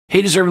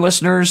Hey, deserving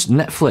listeners,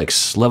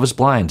 Netflix, Love is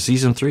Blind,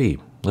 Season 3.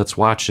 Let's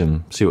watch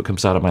and see what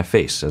comes out of my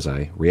face as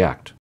I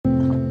react.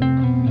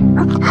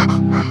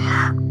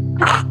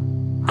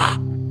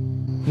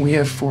 We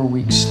have 4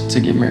 weeks to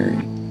get married.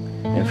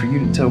 And for you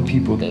to tell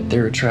people that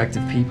they're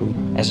attractive people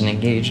as an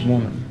engaged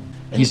woman,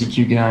 he's a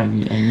cute guy,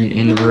 and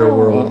in the real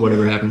world,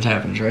 whatever happens,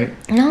 happens, right?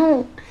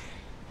 No.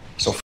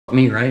 So f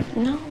me, right?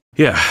 No.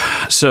 Yeah,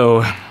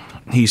 so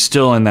he's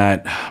still in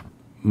that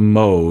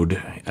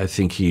mode. I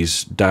think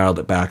he's dialed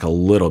it back a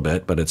little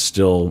bit, but it's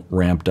still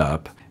ramped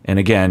up. And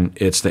again,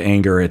 it's the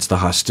anger, it's the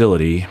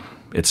hostility,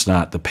 it's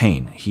not the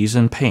pain. He's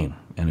in pain.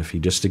 And if he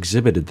just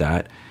exhibited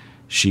that,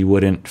 she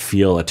wouldn't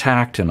feel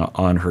attacked and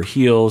on her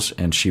heels,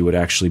 and she would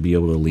actually be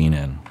able to lean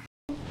in.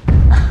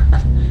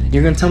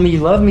 You're gonna tell me you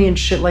love me and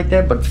shit like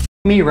that, but f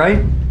me, right?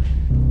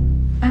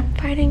 I'm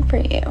fighting for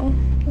you.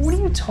 What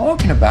are you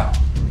talking about?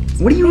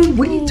 What are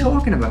you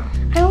talking about?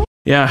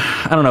 Yeah,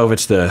 I don't know if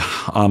it's the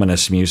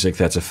ominous music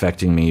that's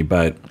affecting me,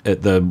 but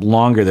the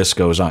longer this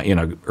goes on, you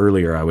know,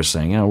 earlier I was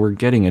saying, you know, we're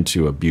getting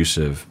into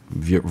abusive,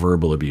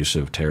 verbal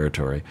abusive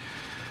territory,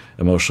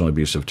 emotional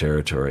abusive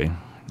territory.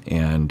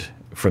 And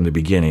from the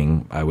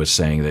beginning, I was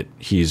saying that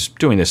he's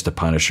doing this to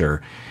punish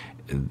her.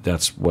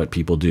 That's what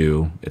people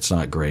do. It's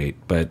not great.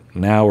 But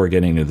now we're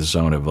getting into the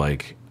zone of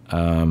like,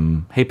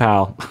 hey,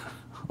 pal,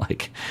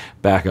 like,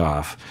 back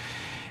off.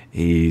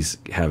 He's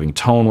having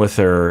tone with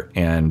her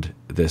and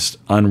this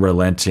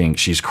unrelenting,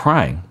 she's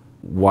crying.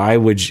 Why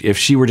would you, if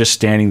she were just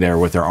standing there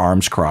with her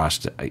arms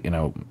crossed, you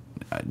know,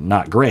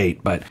 not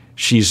great, but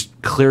she's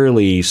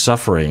clearly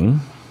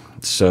suffering.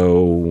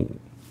 So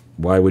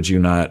why would you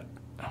not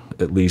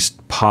at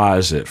least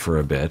pause it for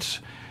a bit?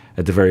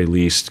 At the very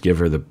least, give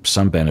her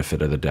some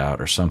benefit of the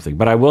doubt or something.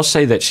 But I will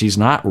say that she's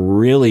not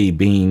really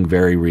being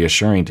very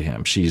reassuring to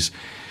him. She's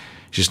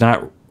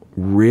not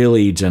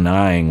really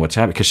denying what's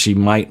happening, because she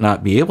might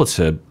not be able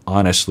to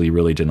honestly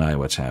really deny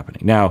what's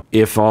happening. Now,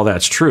 if all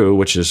that's true,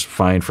 which is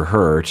fine for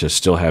her to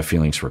still have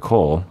feelings for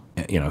Cole,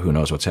 you know, who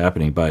knows what's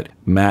happening, but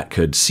Matt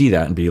could see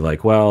that and be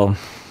like, well,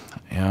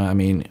 yeah, I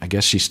mean, I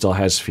guess she still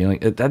has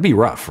feelings. That'd be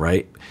rough,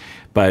 right?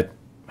 But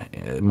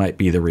it might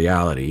be the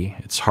reality.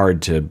 It's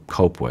hard to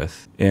cope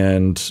with.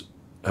 And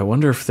I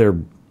wonder if they're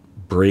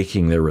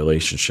breaking their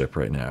relationship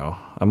right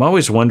now. I'm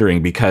always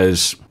wondering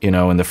because, you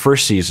know, in the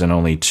first season,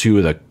 only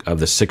 2 of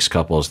the 6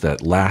 couples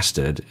that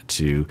lasted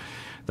to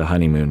the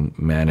honeymoon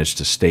managed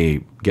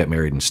to get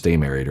married and stay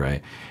married,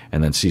 right?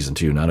 And then season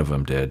 2, none of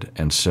them did.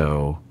 And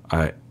so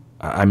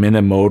I'm in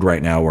a mode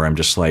right now where I'm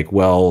just like,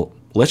 well,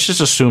 let's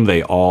just assume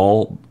they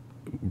all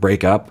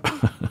break up.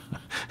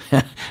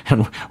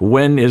 And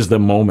when is the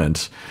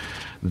moment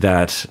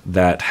that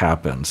that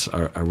happens?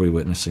 Are we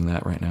witnessing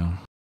that right now?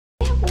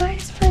 I have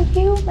eyes for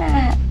you,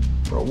 Matt.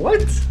 Bro,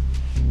 what?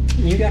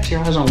 You got your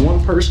eyes on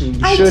one person. You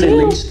I should do.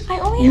 at least.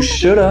 You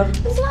should have.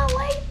 It's not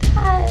like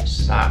that.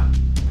 Stop.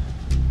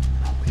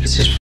 This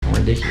is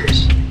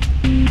ridiculous.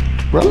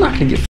 Bro, I'm not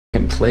gonna get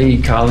fucking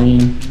played,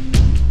 Colleen.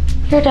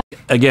 You're done.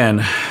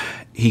 Again,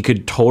 he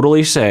could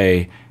totally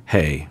say,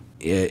 hey,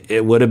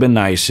 it would have been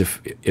nice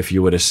if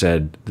you would have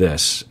said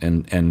this,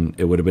 and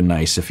it would have been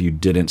nice if you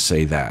didn't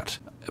say that,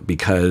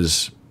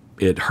 because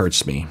it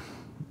hurts me.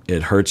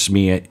 It hurts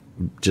me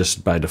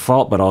just by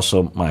default, but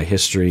also my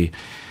history.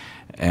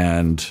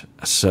 And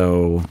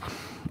so,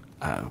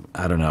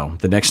 I don't know.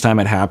 The next time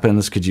it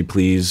happens, could you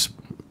please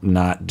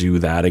not do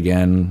that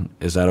again?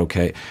 Is that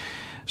okay?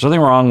 There's nothing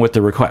wrong with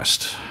the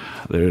request.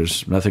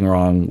 There's nothing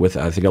wrong with,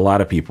 I think a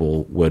lot of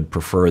people would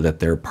prefer that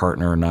their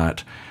partner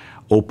not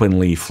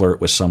openly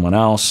flirt with someone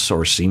else,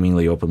 or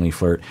seemingly openly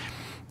flirt,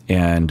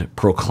 and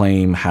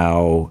proclaim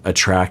how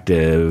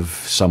attractive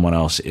someone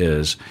else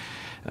is.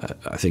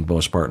 I think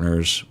most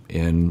partners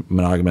in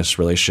monogamous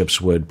relationships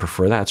would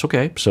prefer that. It's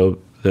okay. So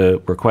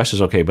the request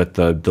is okay, but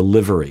the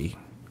delivery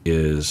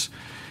is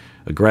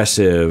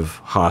aggressive,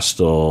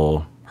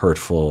 hostile,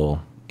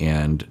 hurtful,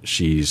 and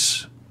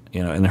she's,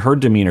 you know, and her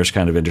demeanor is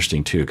kind of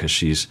interesting too, because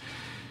she's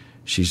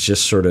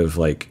just sort of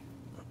like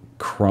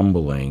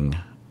crumbling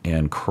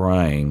and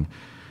crying.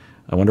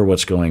 I wonder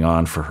what's going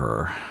on for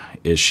her.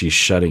 Is she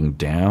shutting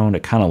down?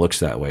 It kind of looks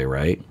that way,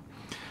 right?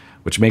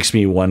 Which makes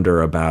me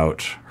wonder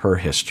about her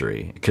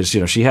history, because, you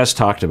know, she has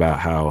talked about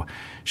how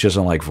she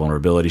doesn't like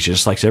vulnerability. She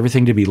just likes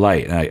everything to be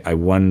light. And I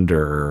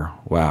wonder,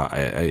 wow,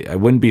 I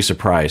wouldn't be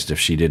surprised if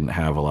she didn't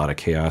have a lot of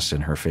chaos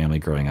in her family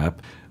growing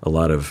up, a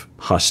lot of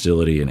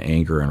hostility and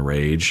anger and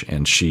rage,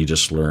 and she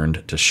just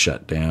learned to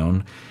shut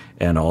down,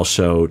 and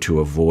also to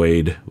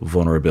avoid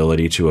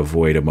vulnerability, to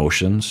avoid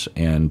emotions,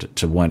 and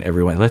to want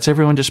everyone, let's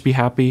everyone just be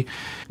happy.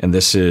 And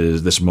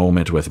this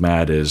moment with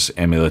Matt is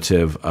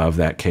emulative of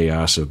that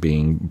chaos of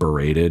being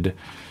berated.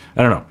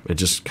 I don't know. It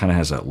just kind of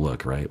has that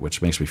look, right?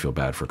 Which makes me feel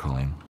bad for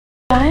Colleen.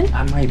 Done?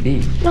 I might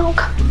be. No,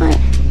 come on.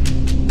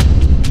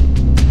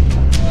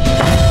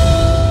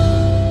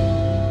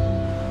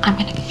 I'm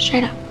gonna get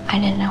straight up. I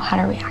didn't know how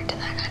to react to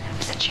that kind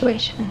of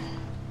situation.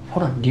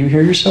 Hold on. Do you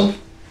hear yourself?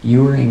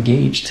 You were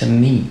engaged to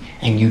me,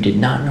 and you did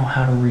not know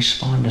how to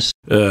respond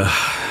to.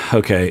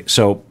 Okay,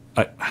 so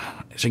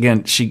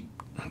again, she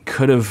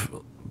could have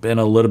been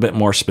a little bit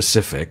more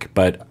specific,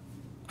 but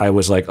I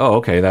was like, oh,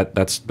 okay,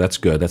 that's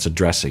good. That's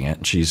addressing it.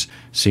 And she's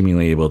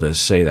seemingly able to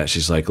say that.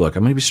 She's like, look,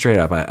 I'm going to be straight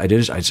up. I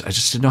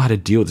just didn't know how to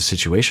deal with the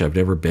situation. I've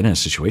never been in a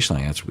situation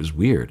like that. It was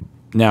weird.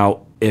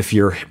 Now, if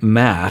you're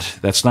Matt,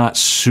 that's not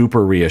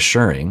super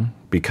reassuring,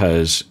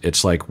 because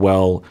it's like,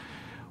 well,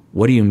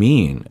 what do you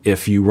mean?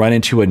 If you run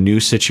into a new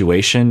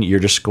situation, you're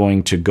just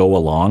going to go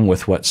along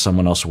with what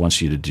someone else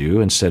wants you to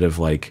do instead of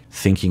like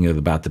thinking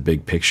about the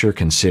big picture,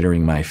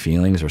 considering my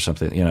feelings or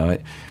something. You know,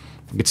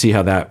 you could see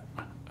how that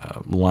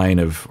line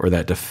of, or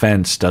that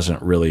defense doesn't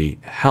really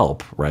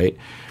help, right?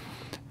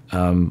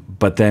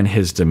 But then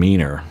his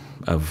demeanor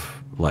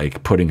of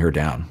like putting her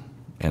down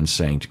and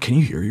saying, "Can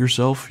you hear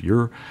yourself?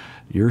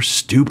 You're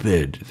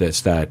stupid."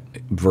 That's that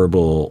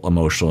verbal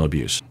emotional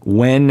abuse.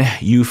 When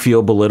you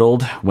feel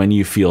belittled, when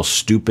you feel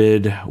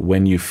stupid,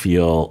 when you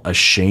feel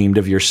ashamed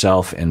of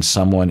yourself and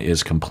someone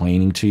is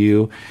complaining to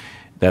you,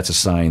 that's a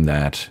sign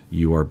that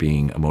you are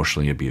being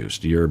emotionally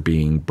abused. You're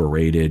being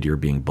berated, you're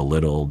being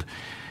belittled,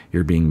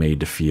 you're being made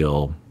to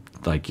feel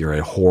like you're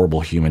a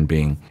horrible human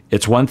being.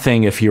 It's one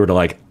thing if he were to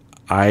like,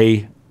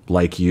 I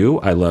like you,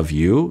 I love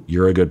you,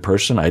 you're a good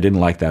person, I didn't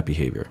like that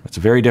behavior. It's a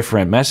very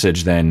different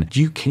message than,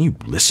 can you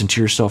listen to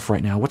yourself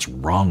right now? What's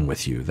wrong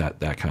with you? That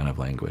kind of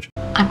language.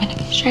 I'm gonna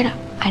go straight up.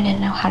 I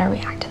didn't know how to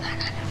react to that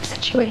kind of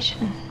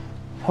situation.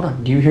 Hold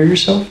on, do you hear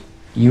yourself?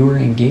 You were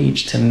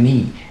engaged to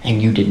me, and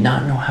you did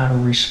not know how to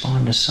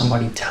respond to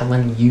somebody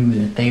telling you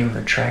that they are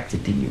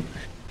attracted to you.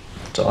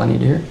 That's all I need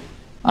to hear.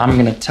 I'm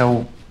gonna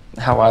tell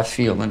how I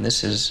feel, and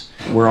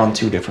we're on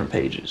 2 different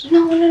pages.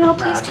 No,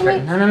 please tell me.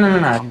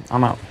 No,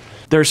 I'm out.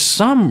 There's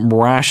some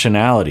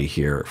rationality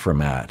here for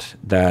Matt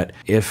that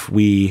if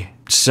we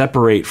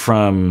separate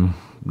from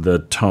the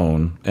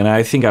tone, and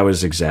I think I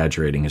was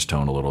exaggerating his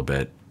tone a little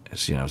bit,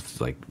 it's,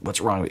 it's like, what's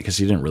wrong with, because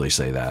he didn't really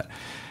say that,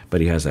 but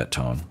he has that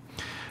tone.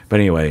 But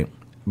anyway,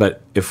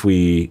 but if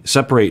we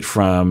separate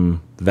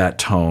from that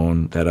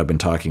tone that I've been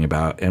talking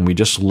about, and we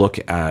just look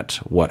at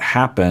what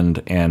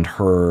happened and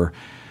her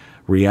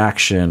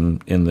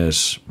reaction in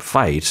this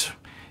fight,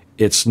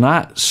 it's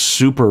not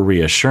super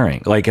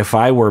reassuring. Like if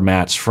I were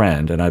Matt's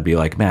friend and I'd be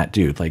like, Matt,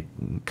 dude, like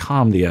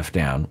calm the F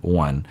down,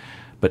 1.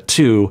 But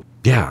 2,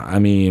 yeah, I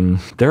mean,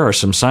 there are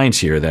some signs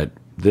here that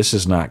this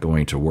is not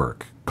going to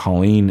work.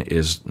 Colleen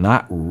is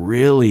not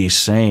really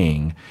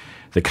saying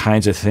the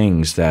kinds of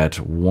things that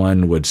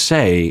one would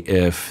say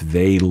if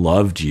they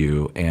loved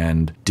you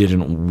and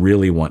didn't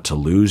really want to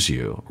lose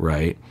you,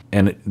 right?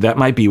 And that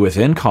might be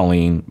within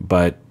Colleen,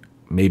 but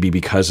maybe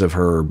because of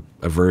her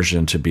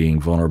aversion to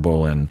being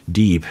vulnerable and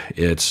deep,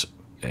 it's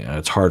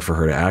hard for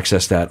her to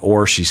access that,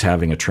 or she's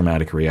having a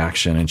traumatic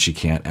reaction and she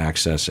can't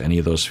access any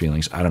of those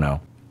feelings. I don't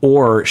know.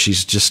 Or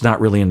she's just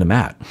not really into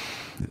Matt.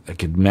 I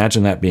could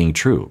imagine that being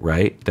true,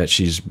 right? That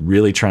she's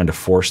really trying to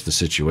force the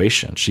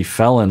situation. She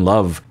fell in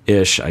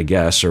love-ish, I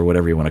guess, or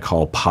whatever you want to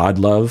call pod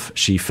love.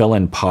 She fell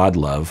in pod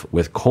love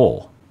with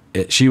Cole.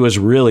 She was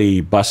really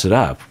busted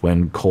up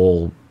when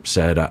Cole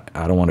said,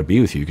 I don't want to be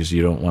with you because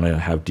you don't want to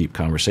have deep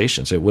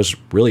conversations. It was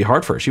really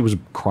hard for her. She was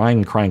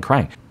crying.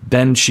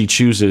 Then she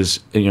chooses,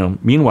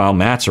 meanwhile,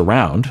 Matt's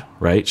around,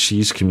 right?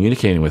 She's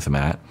communicating with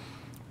Matt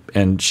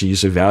and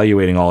she's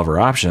evaluating all of her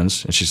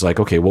options. And she's like,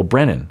 okay, well,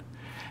 Brennan.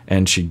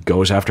 And she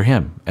goes after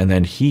him. And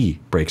then he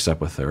breaks up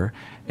with her.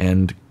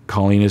 And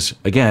Colleen is,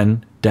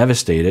 again,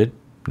 devastated,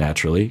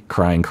 naturally,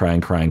 crying.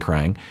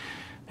 And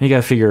you got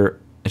to figure,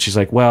 and she's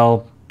like,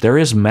 well, there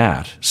is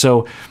Matt.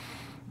 So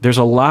there's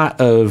a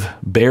lot of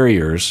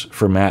barriers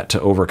for Matt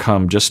to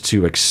overcome just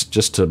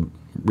to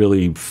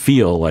really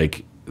feel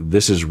like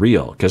this is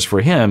real. Because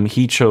for him,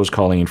 he chose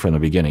Colleen from the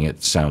beginning.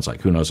 It sounds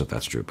like, who knows if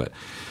that's true, but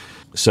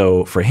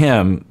so for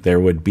him, there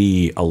would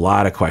be a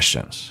lot of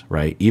questions,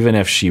 right? Even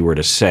if she were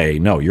to say,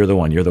 no, you're the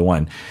one,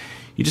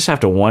 you just have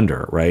to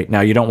wonder, right?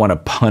 Now, you don't want to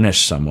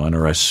punish someone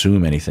or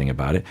assume anything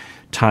about it.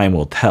 Time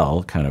will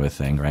tell, kind of a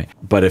thing, right?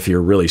 But if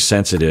you're really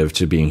sensitive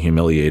to being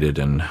humiliated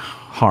and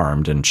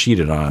harmed and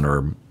cheated on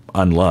or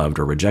unloved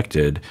or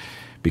rejected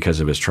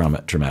because of his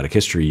traumatic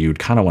history, you'd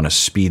kind of want to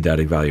speed that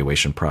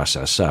evaluation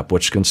process up,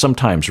 which can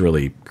sometimes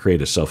really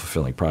create a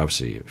self-fulfilling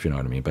prophecy, if you know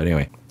what I mean. But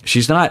anyway,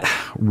 she's not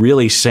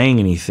really saying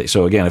anything.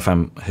 So again, if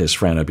I'm his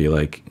friend, I'd be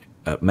like,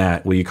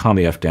 Matt, will you calm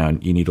the F down?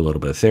 You need a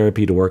little bit of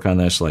therapy to work on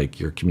this. Like,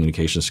 your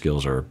communication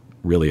skills are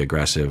really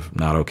aggressive,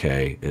 not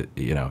okay.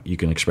 You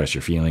can express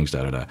your feelings,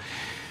 da-da-da.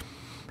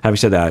 Having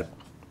said that,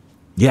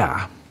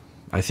 yeah,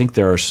 I think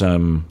there are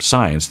some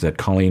signs that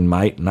Colleen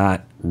might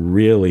not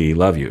really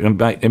love you.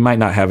 It might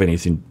not have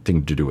anything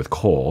to do with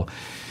Cole,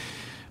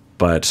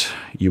 but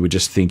you would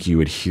just think you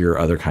would hear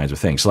other kinds of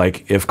things.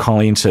 Like if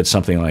Colleen said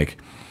something like,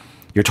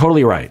 you're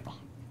totally right,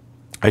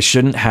 I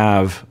shouldn't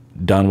have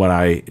done what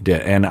I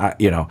did. And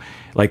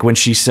like when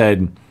she said,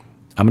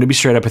 I'm going to be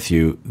straight up with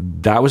you,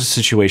 that was a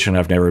situation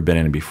I've never been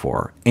in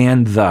before.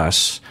 And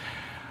thus,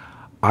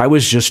 I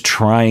was just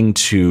trying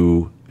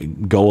to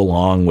go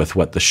along with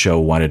what the show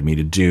wanted me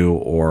to do,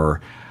 or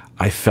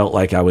I felt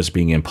like I was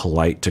being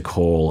impolite to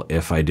Cole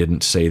if I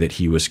didn't say that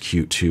he was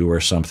cute too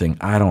or something.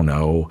 I don't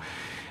know.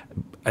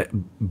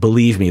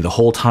 believe me, the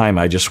whole time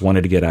I just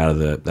wanted to get out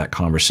of that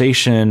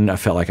conversation. I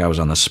felt like I was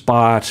on the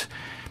spot.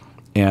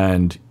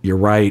 And you're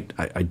right,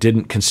 I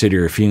didn't consider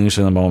your feelings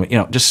in the moment.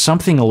 Just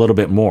something a little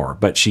bit more.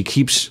 But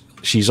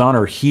she's on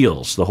her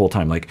heels the whole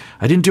time. Like,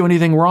 I didn't do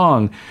anything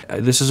wrong.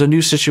 This is a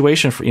new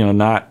situation for,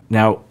 not,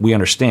 now we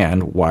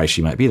understand why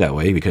she might be that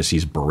way because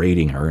he's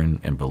berating her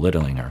and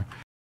belittling her.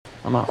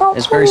 I'm out. Oh,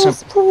 it's very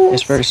simple. Please.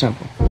 It's very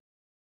simple.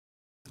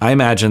 I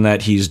imagine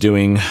that he's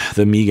doing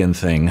the Megan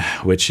thing,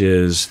 which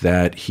is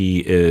that he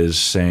is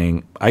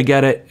saying, I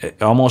get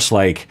it, almost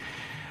like,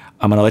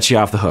 I'm going to let you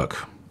off the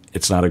hook.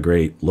 It's not a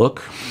great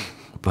look,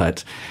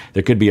 but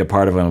there could be a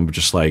part of him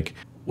just like,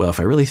 well, if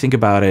I really think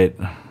about it,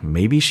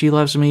 maybe she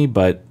loves me,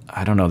 but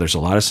I don't know. There's a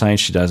lot of signs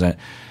she doesn't.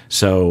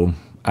 So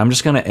I'm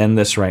just going to end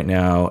this right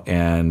now,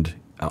 and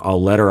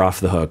I'll let her off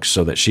the hook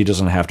so that she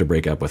doesn't have to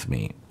break up with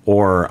me,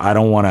 or I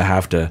don't want to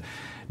have to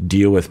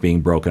deal with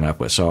being broken up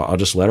with. So I'll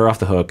just let her off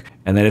the hook.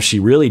 And then if she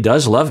really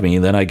does love me,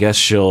 then I guess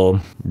she'll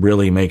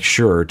really make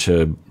sure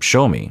to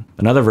show me.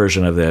 Another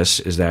version of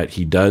this is that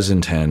he does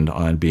intend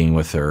on being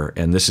with her,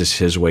 and this is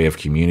his way of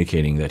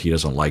communicating that he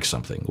doesn't like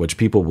something, which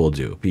people will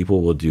do.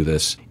 People will do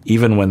this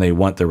even when they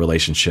want the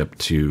relationship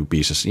to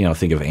be,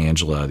 think of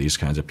Angela, these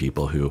kinds of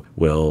people who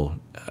will,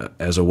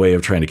 as a way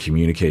of trying to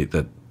communicate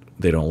that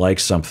they don't like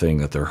something,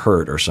 that they're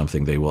hurt or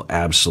something, they will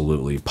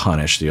absolutely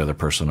punish the other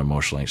person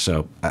emotionally.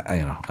 So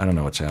I don't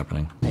know what's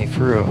happening. Hey,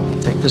 for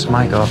real, take this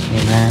mic off me,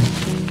 man.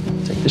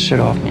 Take this shit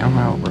off me. I'm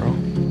out, bro.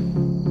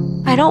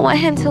 I don't want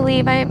him to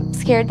leave. I'm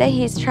scared that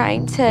he's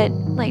trying to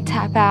like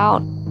tap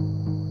out,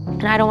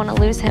 and I don't want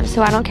to lose him.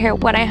 So I don't care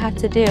what I have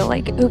to do.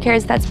 Like, who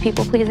cares? That's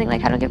people pleasing.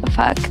 Like, I don't give a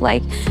fuck.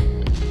 Like,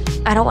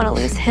 I don't want to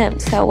lose him.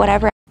 So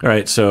whatever. All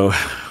right, so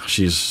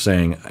she's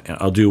saying,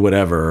 I'll do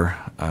whatever.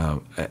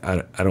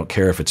 I don't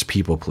care if it's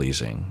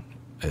people-pleasing.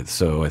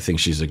 So I think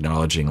she's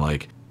acknowledging,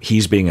 like,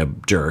 he's being a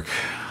jerk,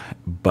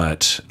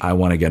 but I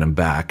want to get him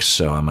back,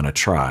 so I'm going to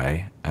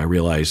try. I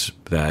realize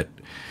that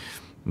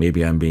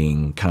maybe I'm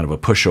being kind of a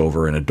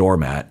pushover and a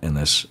doormat in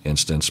this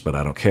instance, but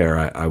I don't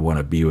care. I want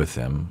to be with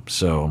him.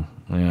 So,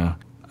 yeah.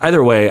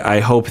 Either way, I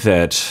hope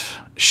that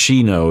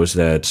she knows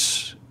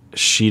that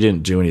she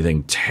didn't do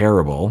anything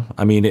terrible.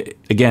 I mean,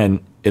 again,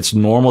 it's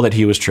normal that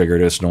he was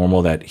triggered. It's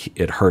normal that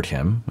it hurt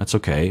him. That's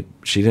okay.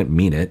 She didn't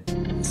mean it.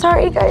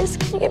 Sorry, guys.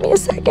 Can you give me a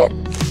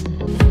second?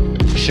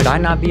 Should I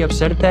not be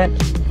upset at that?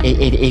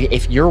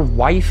 If your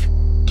wife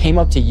came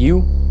up to you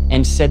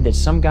and said that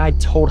some guy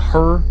told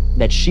her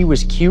that she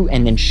was cute,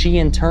 and then she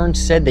in turn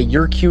said that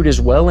you're cute as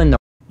well, and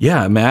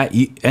yeah, Matt,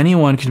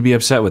 anyone can be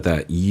upset with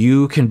that.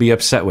 You can be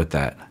upset with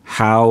that.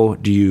 How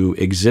do you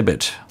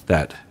exhibit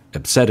that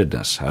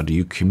upsettedness? How do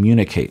you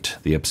communicate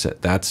the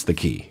upset? That's the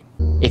key.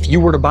 If you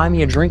were to buy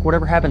me a drink,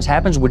 whatever happens,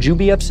 happens, would you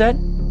be upset?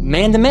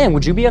 Man to man,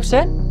 would you be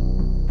upset?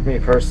 Me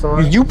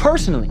personally? You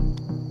personally.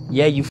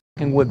 Yeah, you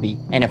fucking would be.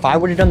 And if I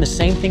would have done the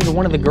same thing to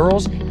one of the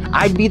girls,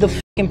 I'd be the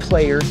fucking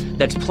player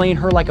that's playing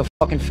her like a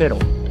fucking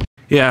fiddle.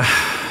 Yeah,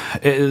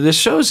 this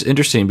show's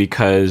interesting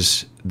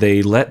because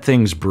they let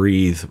things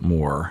breathe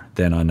more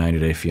than on 90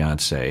 Day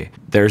Fiancé.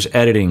 There's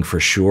editing for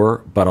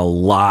sure, but a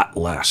lot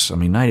less. I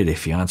mean, 90 Day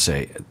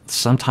Fiancé,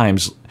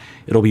 sometimes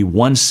it'll be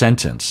one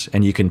sentence,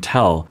 and you can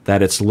tell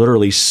that it's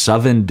literally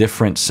 7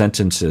 different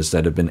sentences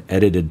that have been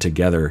edited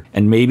together.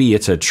 And maybe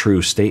it's a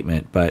true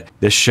statement, but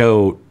this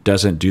show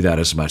doesn't do that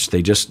as much.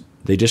 They just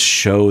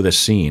show the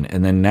scene.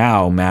 And then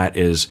now Matt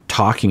is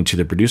talking to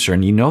the producer,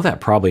 and you know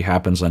that probably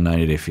happens on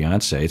 90 Day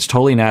Fiancé. It's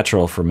totally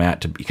natural for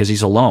Matt to, because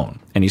he's alone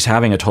and he's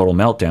having a total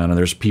meltdown and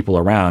there's people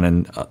around.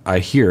 And I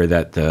hear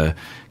that the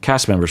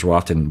cast members will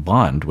often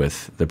bond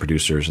with the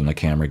producers and the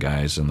camera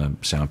guys and the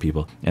sound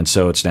people. And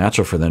so it's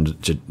natural for them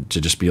to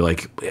just be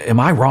like, am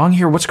I wrong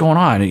here? What's going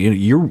on?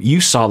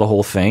 You saw the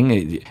whole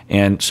thing.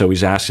 And so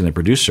he's asking the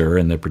producer,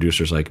 and the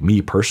producer's like,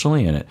 me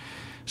personally? And it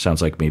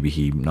sounds like maybe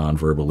he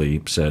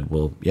non-verbally said,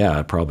 well, yeah,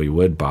 it probably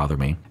would bother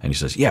me. And he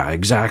says, yeah,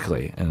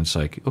 exactly. And it's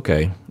like,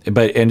 okay. And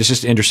it's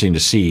just interesting to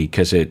see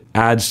because it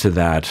adds to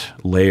that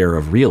layer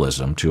of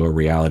realism to a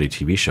reality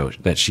TV show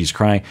that she's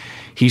crying.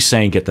 He's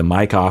saying, get the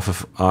mic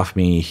off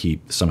me.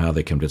 Somehow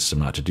they convinced him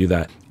not to do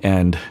that.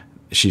 And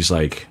she's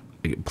like,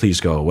 please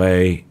go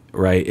away.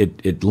 Right?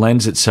 It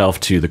lends itself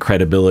to the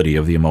credibility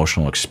of the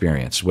emotional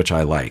experience, which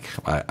I like.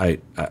 I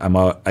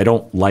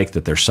don't like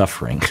that they're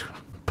suffering,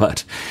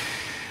 but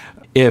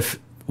if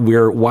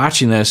we're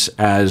watching this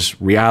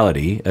as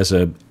reality, as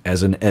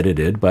an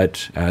edited,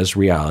 but as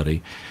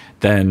reality,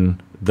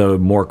 then the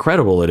more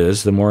credible it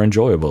is, the more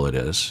enjoyable it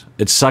is.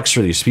 It sucks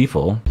for these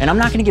people. And I'm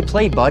not gonna get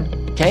played, bud,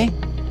 okay?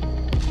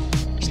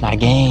 It's not a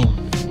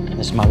game.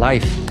 This is my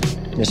life.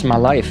 This is my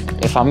life.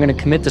 If I'm gonna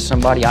commit to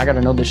somebody, I gotta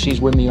know that she's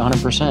with me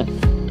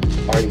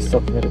 100%. Are you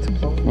still committed to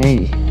Chloe?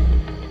 Hey,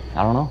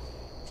 I don't know.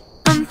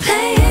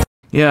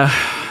 Yeah.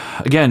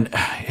 Again,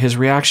 his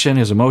reaction,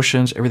 his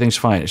emotions, everything's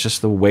fine. It's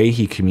just the way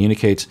he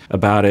communicates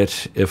about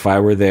it. If I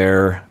were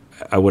there,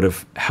 I would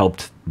have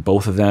helped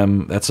both of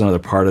them. That's another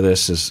part of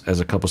this. As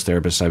a couples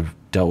therapist, I've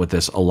dealt with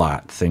this a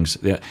lot.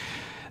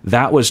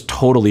 that was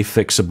totally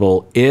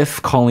fixable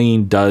if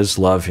Colleen does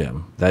love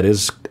him. That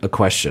is a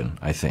question,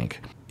 I think.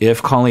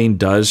 If Colleen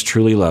does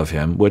truly love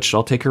him, which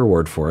I'll take her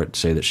word for it,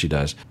 say that she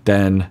does,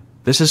 then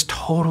this is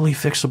totally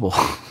fixable.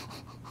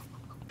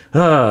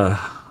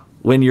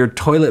 When your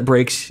toilet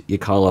breaks, you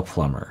call a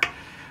plumber.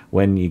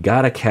 When you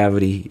got a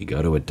cavity, you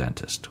go to a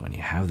dentist. When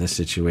you have this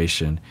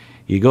situation,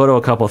 you go to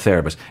a couple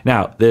therapists.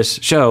 Now, this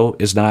show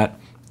is not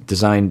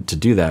designed to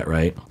do that,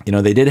 right? You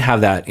know, they did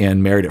have that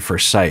in Married at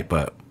First Sight,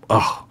 but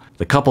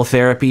the couple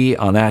therapy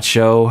on that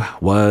show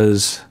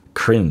was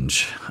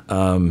cringe,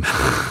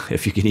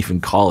 if you can even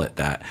call it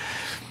that.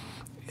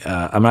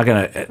 I'm not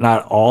gonna,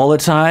 not all the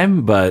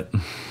time, but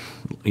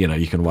you know,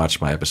 you can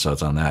watch my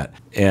episodes on that.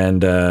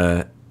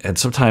 And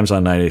sometimes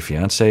on 90 Day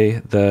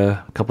Fiance, the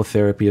couple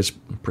therapy is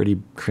pretty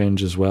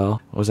cringe as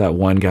well. What was that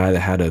one guy that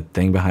had a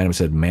thing behind him that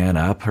said "man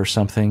up" or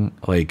something?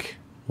 Like,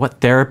 what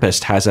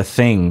therapist has a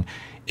thing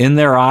in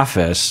their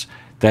office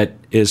that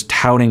is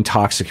touting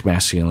toxic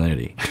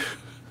masculinity?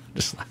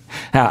 Just,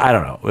 I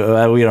don't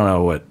know. We don't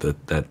know what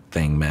that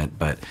thing meant,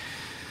 but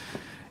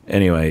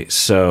anyway.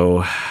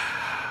 So,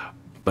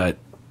 but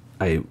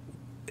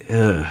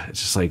it's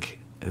just like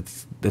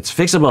it's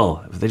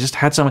fixable. If they just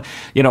had someone,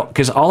 you know,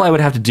 because all I would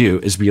have to do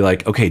is be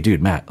like, okay,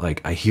 dude, Matt,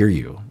 like, I hear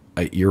you.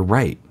 You're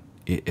right.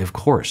 Of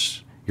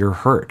course. You're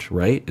hurt,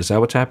 right? Is that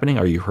what's happening?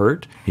 Are you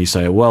hurt? He'd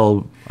say,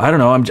 well, I don't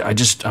know.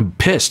 I'm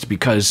pissed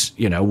because,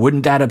 you know,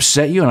 wouldn't that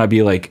upset you? And I'd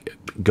be like,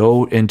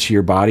 go into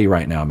your body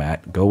right now,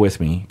 Matt. Go with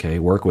me. Okay.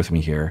 Work with me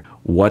here.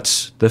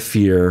 What's the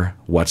fear?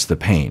 What's the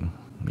pain?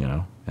 You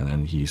know? And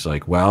then he's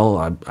like,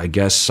 well, I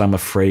guess I'm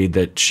afraid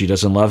that she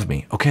doesn't love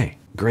me. Okay,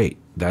 great.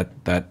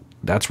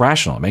 That's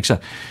rational. It makes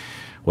sense.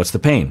 What's the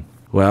pain?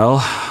 Well,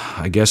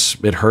 I guess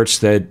it hurts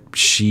that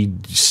she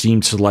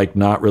seemed to like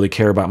not really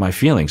care about my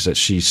feelings, that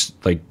she's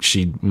like,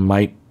 she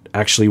might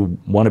actually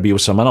want to be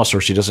with someone else, or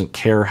she doesn't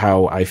care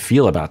how I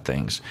feel about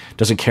things,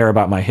 doesn't care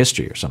about my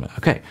history or something.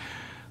 Okay,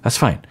 that's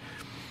fine.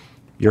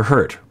 You're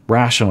hurt,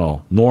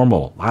 rational,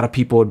 normal. A lot of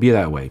people would be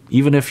that way.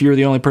 Even if you're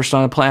the only person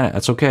on the planet,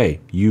 that's okay.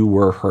 You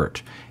were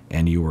hurt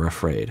and you were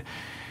afraid.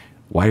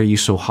 Why are you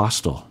so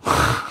hostile?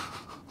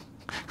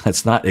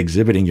 That's not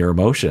exhibiting your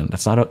emotion.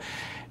 That's not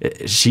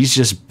she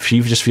just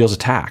feels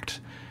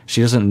attacked.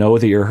 She doesn't know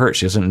that you're hurt.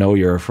 She doesn't know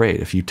you're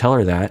afraid. If you tell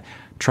her that,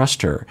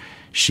 trust her.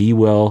 She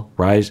will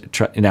rise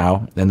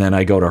now. And then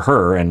I go to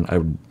her and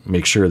I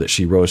make sure that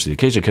she rose to the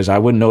occasion, because I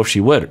wouldn't know if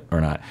she would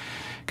or not,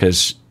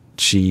 because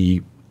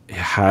she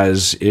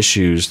has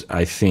issues,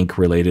 I think,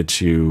 related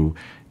to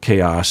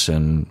chaos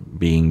and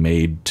being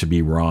made to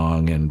be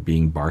wrong and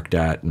being barked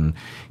at. And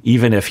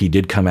even if he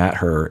did come at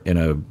her in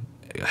a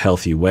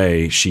healthy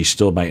way, she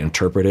still might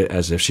interpret it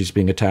as if she's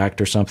being attacked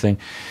or something.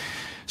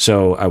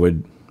 So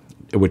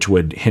which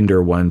would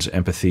hinder one's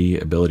empathy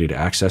ability to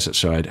access it.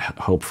 So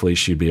hopefully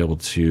she'd be able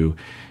to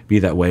be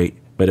that way.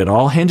 But it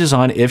all hinges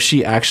on if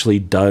she actually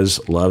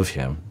does love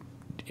him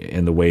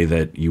in the way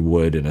that you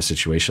would in a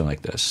situation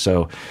like this.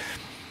 So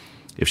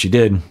if she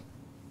did,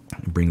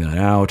 bring that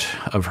out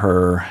of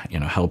her, you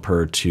know, help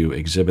her to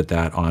exhibit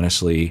that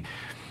honestly,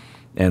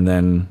 and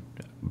then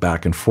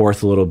back and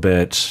forth a little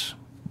bit,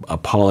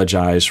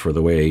 apologize for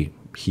the way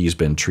he's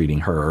been treating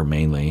her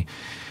mainly.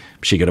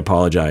 She could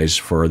apologize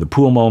for the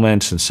pool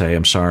moments and say,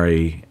 I'm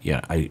sorry,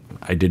 yeah, I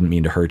didn't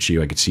mean to hurt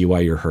you. I could see why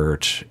you're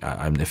hurt.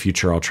 In the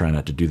future, I'll try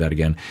not to do that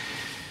again.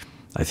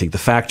 I think the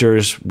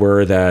factors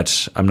were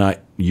that I'm not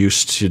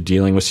used to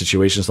dealing with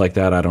situations like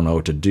that. I don't know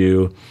what to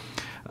do,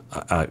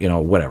 you know,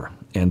 whatever.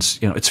 And,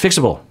 you know, it's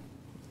fixable.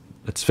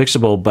 It's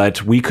fixable,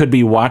 but we could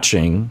be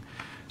watching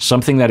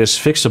something that is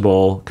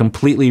fixable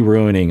completely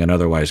ruining an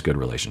otherwise good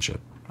relationship.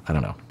 I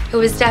don't know. It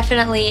was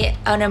definitely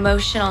an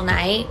emotional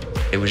night.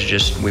 It was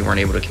just, we weren't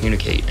able to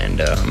communicate. And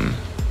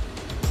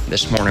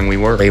this morning we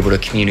were able to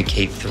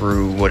communicate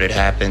through what had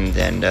happened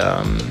and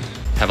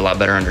have a lot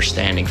better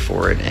understanding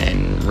for it,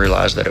 and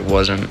realize that it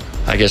wasn't,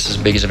 I guess, as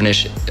big of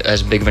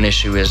an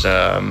issue as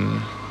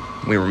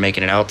we were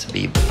making it out to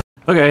be.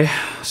 Okay,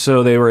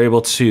 so they were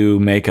able to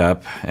make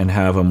up and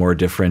have a more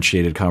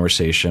differentiated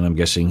conversation. I'm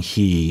guessing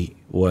he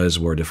was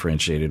more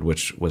differentiated,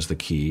 which was the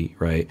key,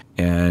 right?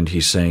 And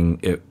he's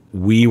saying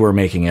we were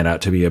making it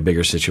out to be a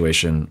bigger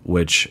situation,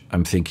 which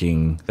I'm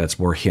thinking that's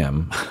more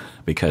him,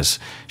 because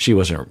she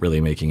wasn't really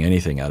making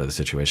anything out of the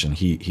situation.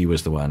 He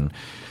was the one.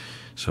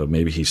 So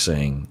maybe he's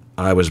saying,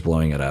 I was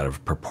blowing it out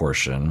of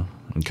proportion.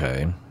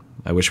 Okay.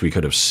 I wish we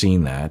could have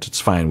seen that.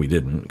 It's fine we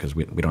didn't, because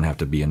we don't have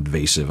to be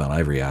invasive on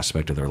every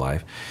aspect of their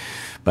life.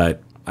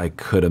 But I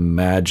could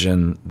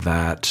imagine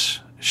that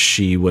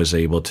she was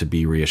able to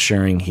be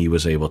reassuring. He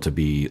was able to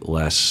be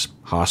less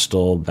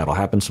hostile. That'll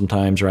happen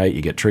sometimes, right?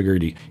 You get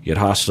triggered, you get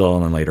hostile,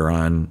 and then later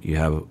on you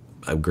have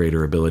a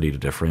greater ability to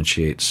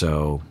differentiate.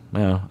 So,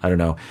 well, I don't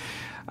know.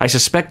 I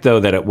suspect,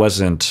 though, that it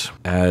wasn't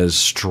as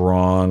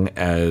strong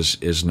as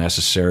is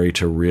necessary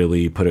to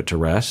really put it to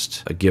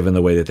rest, given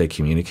the way that they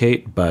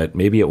communicate, but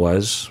maybe it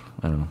was.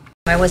 I don't know.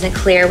 I wasn't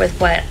clear with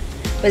what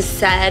was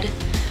said.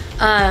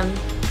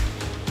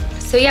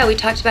 So yeah, we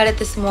talked about it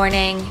this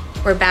morning.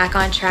 We're back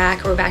on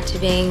track. We're back to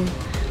being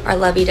our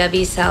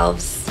lovey-dovey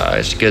selves.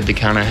 It's good to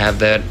kind of have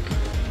that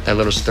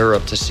little stir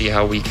up to see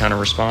how we kind of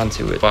respond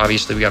to it.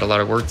 Obviously, we got a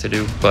lot of work to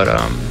do, but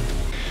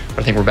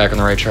I think we're back on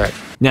the right track.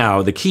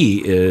 Now, the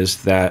key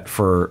is that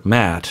for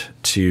Matt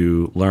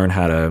to learn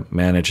how to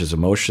manage his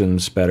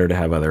emotions better, to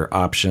have other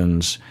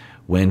options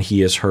when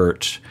he is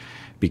hurt,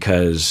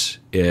 because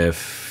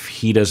if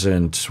he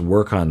doesn't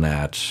work on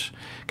that,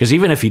 because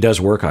even if he does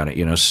work on it,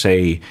 you know,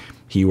 say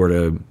he were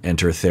to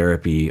enter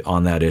therapy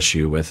on that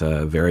issue with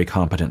a very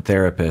competent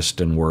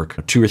therapist and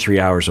work 2 or 3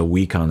 hours a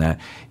week on that,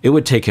 it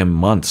would take him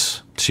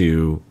months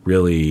to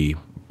really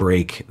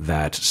break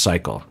that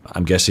cycle.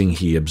 I'm guessing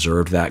he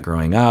observed that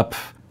growing up,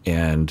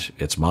 and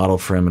it's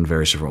modeled for him in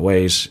various different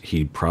ways.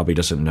 He probably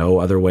doesn't know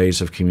other ways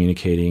of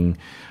communicating.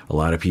 A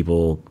lot of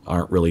people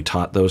aren't really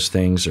taught those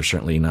things, or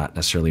certainly not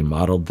necessarily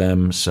modeled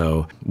them.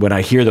 So when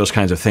I hear those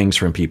kinds of things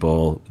from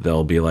people,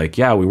 they'll be like,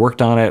 yeah, we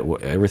worked on it,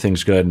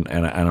 everything's good.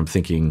 And I'm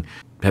thinking,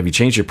 have you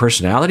changed your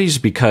personalities?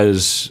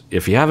 Because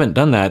if you haven't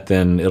done that,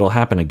 then it'll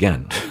happen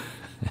again.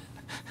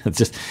 It's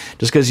just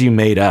because you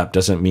made up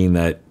doesn't mean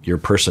that your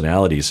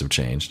personalities have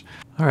changed.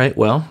 All right,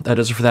 well, that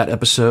is it for that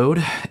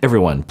episode.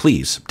 Everyone,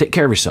 please take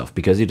care of yourself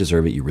because you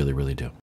deserve it. You really, really do.